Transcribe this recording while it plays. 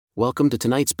Welcome to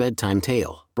tonight's bedtime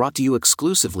tale, brought to you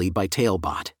exclusively by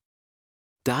Talebot.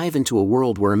 Dive into a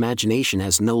world where imagination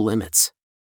has no limits.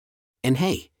 And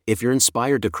hey, if you're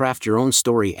inspired to craft your own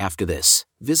story after this,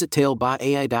 visit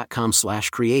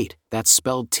talebotai.com/create, that's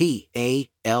spelled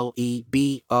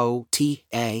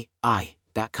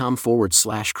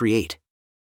TALEBOTAI.com/create.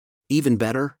 Even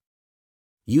better?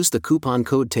 Use the coupon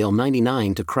code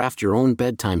TALE99 to craft your own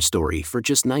bedtime story for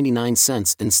just 99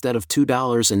 cents instead of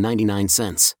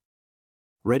 $2.99.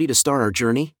 Ready to start our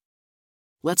journey?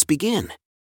 Let's begin.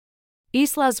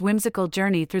 Isla's whimsical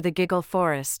journey through the Giggle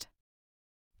forest.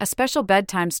 A special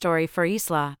bedtime story for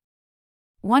Isla.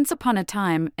 Once upon a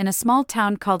time, in a small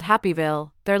town called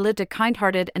Happyville, there lived a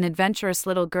kind-hearted and adventurous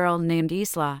little girl named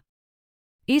Isla.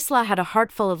 Isla had a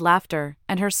heart full of laughter,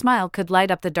 and her smile could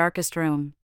light up the darkest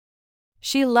room.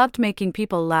 She loved making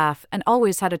people laugh and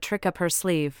always had a trick up her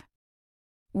sleeve.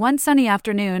 One sunny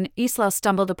afternoon, Isla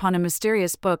stumbled upon a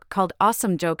mysterious book called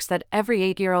Awesome Jokes that every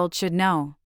 8-year-old should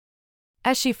know.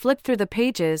 As she flipped through the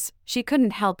pages, she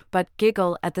couldn't help but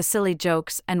giggle at the silly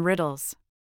jokes and riddles.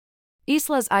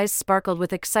 Isla's eyes sparkled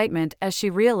with excitement as she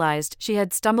realized she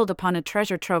had stumbled upon a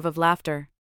treasure trove of laughter.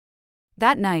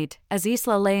 That night, as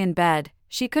Isla lay in bed,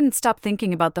 she couldn't stop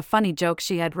thinking about the funny jokes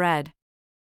she had read.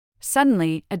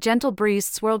 Suddenly, a gentle breeze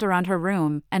swirled around her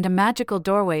room, and a magical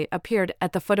doorway appeared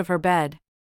at the foot of her bed.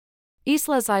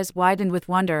 Isla's eyes widened with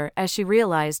wonder as she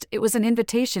realized it was an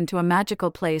invitation to a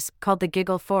magical place called the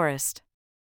Giggle Forest.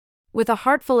 With a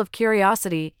heart full of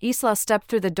curiosity, Isla stepped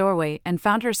through the doorway and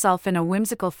found herself in a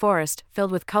whimsical forest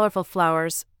filled with colorful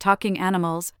flowers, talking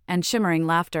animals, and shimmering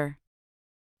laughter.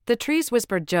 The trees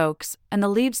whispered jokes, and the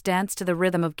leaves danced to the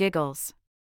rhythm of giggles.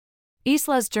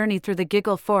 Isla's journey through the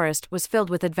Giggle Forest was filled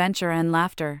with adventure and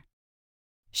laughter.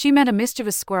 She met a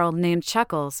mischievous squirrel named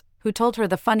Chuckles, who told her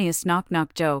the funniest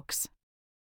knock-knock jokes.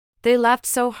 They laughed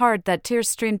so hard that tears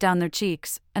streamed down their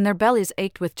cheeks, and their bellies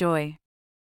ached with joy.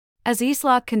 As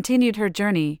Isla continued her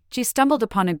journey, she stumbled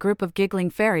upon a group of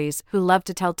giggling fairies who loved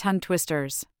to tell tongue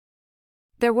twisters.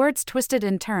 Their words twisted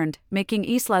and turned, making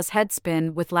Isla's head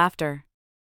spin with laughter.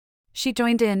 She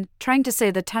joined in, trying to say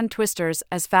the tongue twisters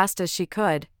as fast as she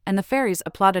could, and the fairies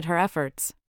applauded her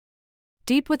efforts.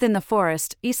 Deep within the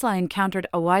forest, Isla encountered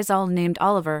a wise owl named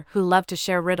Oliver who loved to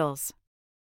share riddles.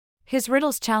 His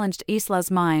riddles challenged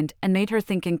Isla's mind and made her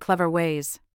think in clever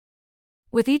ways.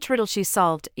 With each riddle she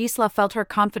solved, Isla felt her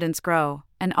confidence grow,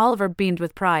 and Oliver beamed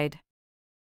with pride.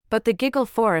 But the Giggle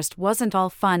Forest wasn't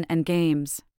all fun and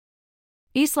games.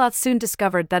 Isla soon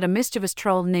discovered that a mischievous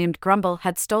troll named Grumble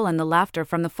had stolen the laughter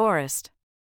from the forest.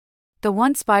 The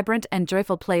once vibrant and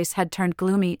joyful place had turned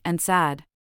gloomy and sad.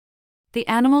 The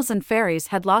animals and fairies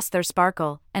had lost their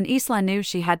sparkle, and Isla knew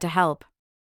she had to help.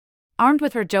 Armed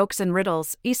with her jokes and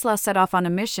riddles, Isla set off on a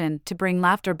mission to bring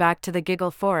laughter back to the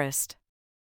Giggle Forest.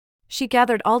 She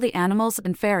gathered all the animals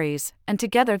and fairies, and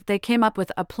together they came up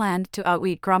with a plan to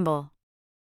outwit Grumble.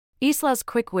 Isla's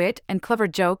quick wit and clever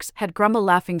jokes had Grumble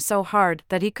laughing so hard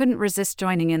that he couldn't resist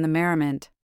joining in the merriment.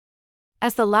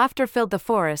 As the laughter filled the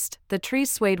forest, the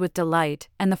trees swayed with delight,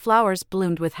 and the flowers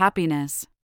bloomed with happiness.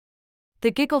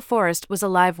 The Giggle Forest was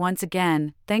alive once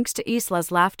again, thanks to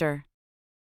Isla's laughter.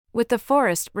 With the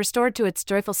forest restored to its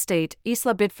joyful state,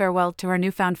 Isla bid farewell to her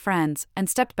newfound friends and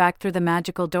stepped back through the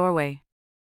magical doorway.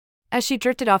 As she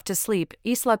drifted off to sleep,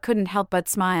 Isla couldn't help but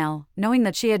smile, knowing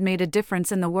that she had made a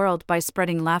difference in the world by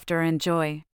spreading laughter and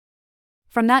joy.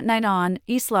 From that night on,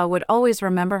 Isla would always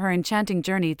remember her enchanting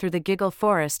journey through the Giggle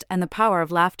Forest and the power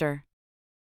of laughter.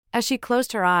 As she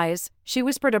closed her eyes, she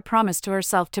whispered a promise to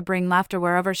herself to bring laughter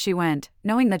wherever she went,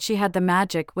 knowing that she had the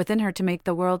magic within her to make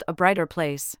the world a brighter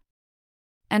place.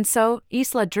 And so,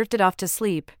 Isla drifted off to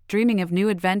sleep, dreaming of new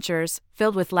adventures,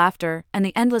 filled with laughter and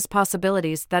the endless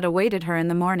possibilities that awaited her in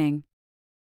the morning.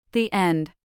 The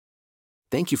end.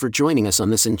 Thank you for joining us on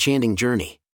this enchanting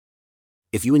journey.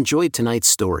 If you enjoyed tonight's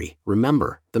story,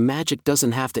 remember, the magic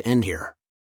doesn't have to end here.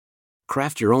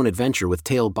 Craft your own adventure with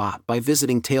Talebot by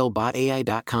visiting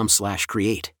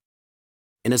talebotai.com/create.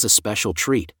 And as a special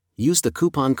treat, use the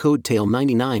coupon code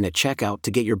TALE99 at checkout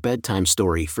to get your bedtime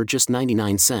story for just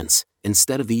 99 cents,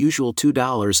 instead of the usual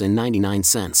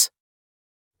 $2.99.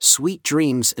 Sweet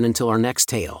dreams, and until our next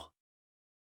tale.